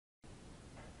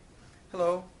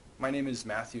Hello, my name is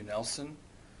Matthew Nelson.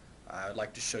 I would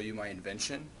like to show you my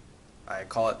invention. I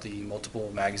call it the multiple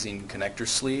magazine connector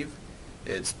sleeve.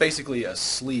 It's basically a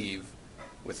sleeve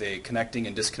with a connecting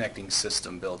and disconnecting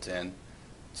system built in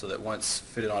so that once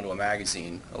fitted onto a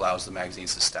magazine allows the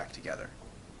magazines to stack together.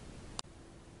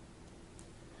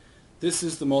 This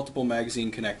is the multiple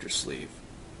magazine connector sleeve.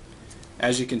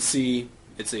 As you can see,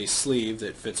 it's a sleeve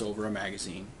that fits over a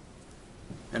magazine.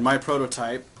 And my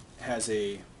prototype has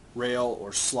a rail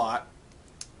or slot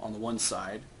on the one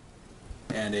side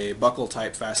and a buckle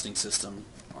type fastening system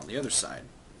on the other side.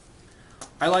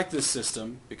 I like this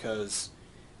system because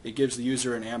it gives the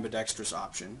user an ambidextrous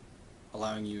option,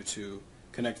 allowing you to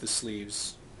connect the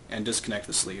sleeves and disconnect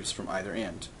the sleeves from either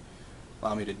end.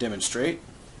 Allow me to demonstrate.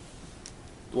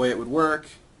 The way it would work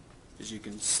is you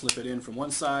can slip it in from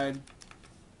one side,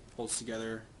 holds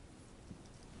together,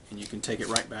 and you can take it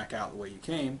right back out the way you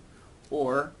came,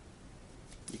 or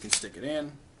you can stick it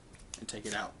in and take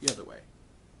it out the other way,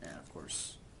 and of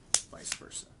course vice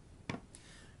versa.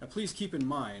 Now please keep in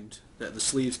mind that the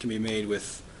sleeves can be made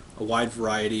with a wide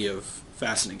variety of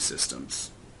fastening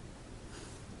systems.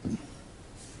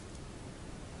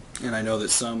 And I know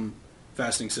that some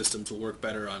fastening systems will work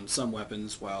better on some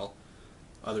weapons while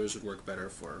others would work better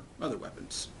for other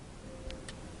weapons.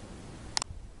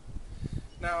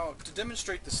 Now, to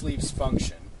demonstrate the sleeve's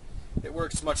function, it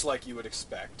works much like you would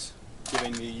expect,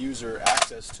 giving the user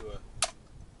access to a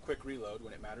quick reload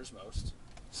when it matters most,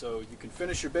 so you can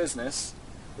finish your business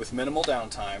with minimal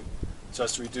downtime so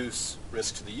as to reduce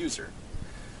risk to the user.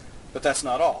 But that's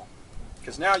not all,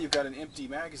 because now you've got an empty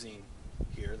magazine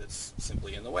here that's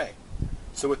simply in the way.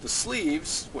 So with the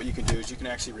sleeves, what you can do is you can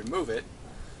actually remove it,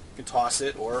 you can toss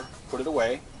it or put it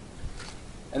away,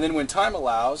 and then when time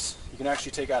allows, you can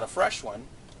actually take out a fresh one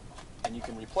and you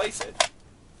can replace it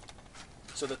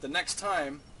so that the next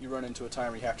time you run into a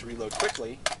time where you have to reload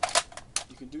quickly,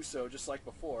 you can do so just like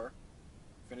before,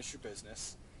 finish your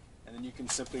business, and then you can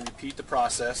simply repeat the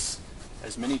process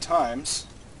as many times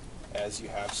as you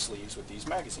have sleeves with these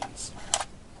magazines.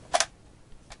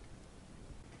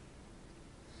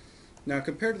 Now,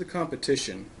 compared to the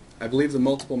competition, I believe the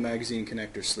multiple magazine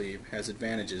connector sleeve has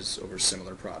advantages over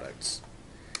similar products.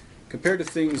 Compared to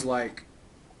things like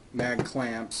mag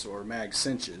clamps or mag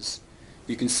cinches,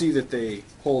 you can see that they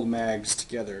hold mags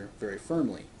together very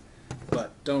firmly,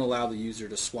 but don't allow the user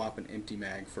to swap an empty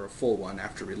mag for a full one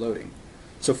after reloading.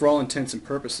 So for all intents and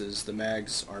purposes, the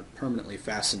mags are permanently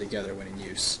fastened together when in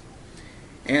use.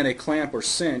 And a clamp or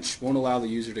cinch won't allow the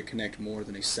user to connect more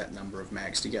than a set number of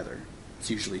mags together. It's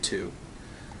usually 2.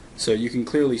 So you can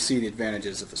clearly see the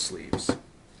advantages of the sleeves.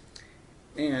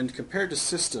 And compared to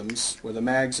systems where the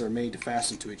mags are made to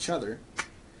fasten to each other,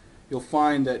 you'll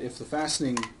find that if the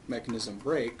fastening mechanism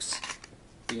breaks,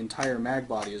 the entire mag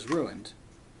body is ruined.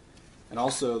 And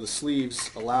also the sleeves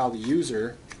allow the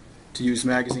user to use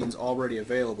magazines already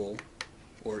available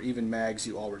or even mags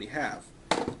you already have.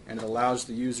 And it allows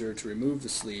the user to remove the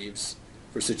sleeves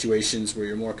for situations where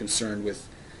you're more concerned with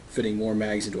fitting more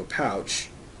mags into a pouch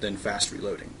than fast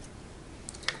reloading.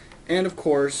 And of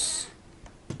course,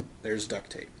 there's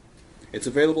duct tape. It's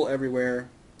available everywhere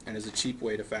and is a cheap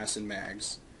way to fasten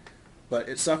mags, but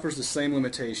it suffers the same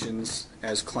limitations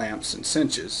as clamps and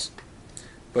cinches,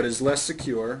 but is less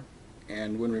secure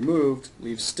and when removed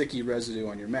leaves sticky residue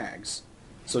on your mags.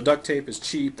 So duct tape is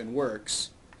cheap and works,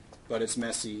 but it's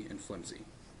messy and flimsy.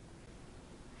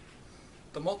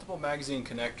 The multiple magazine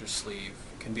connector sleeve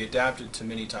can be adapted to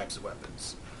many types of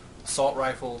weapons: assault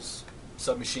rifles,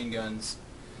 submachine guns,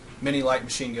 mini light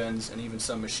machine guns, and even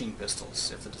some machine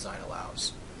pistols if the design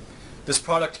allows. This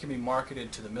product can be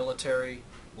marketed to the military,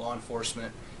 law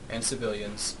enforcement, and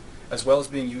civilians, as well as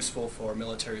being useful for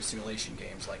military simulation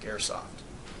games like airsoft.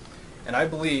 And I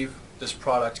believe this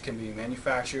product can be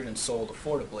manufactured and sold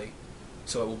affordably,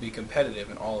 so it will be competitive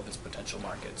in all of its potential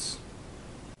markets.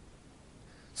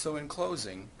 So in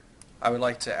closing, I would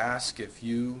like to ask if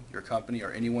you, your company,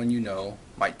 or anyone you know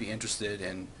might be interested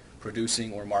in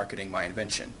producing or marketing my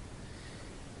invention.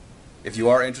 If you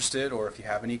are interested or if you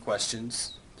have any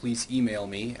questions, please email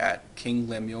me at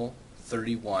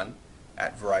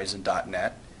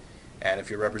kinglemuel31@verizon.net, and if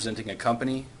you're representing a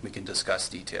company, we can discuss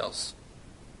details.